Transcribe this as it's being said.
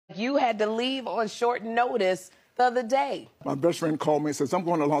You had to leave on short notice the other day. My best friend called me and says, I'm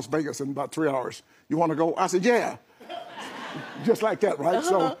going to Las Vegas in about 3 hours. You want to go? I said, yeah. Just like that, right?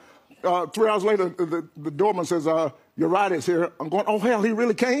 So 3 hours later, the doorman says, your ride is here. I'm going, oh, hell, he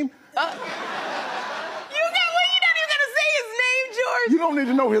really came? You're not even going to say his name, George. You don't need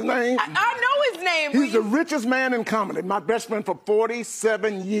to know his name. I know his name. He's the richest man in comedy. My best friend for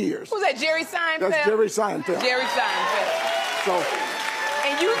 47 years. Who's that, Jerry Seinfeld? That's Jerry Seinfeld. Jerry Seinfeld. So,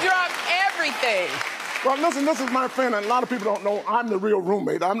 and you dropped everything. Well, listen, this is my friend, and a lot of people don't know I'm the real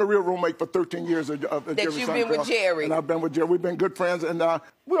roommate. I'm the real roommate for 13 years of Jerry Seinfeld. That you've been with Jerry. And I've been with Jerry. We've been good friends, and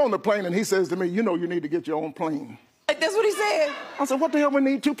we're on the plane, and he says to me, you know you need to get your own plane. That's what he said? I said, what the hell we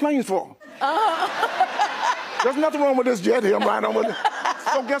need 2 planes for? There's nothing wrong with this jet here. I'm right on with it.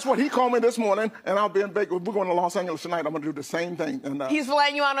 So guess what? He called me this morning, and I'll be in Vegas. We're going to Los Angeles tonight. I'm going to do the same thing. And, he's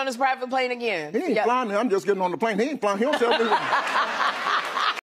flying you out on his private plane again? He ain't flying me. I'm just getting on the plane. He ain't flying. He don't tell me.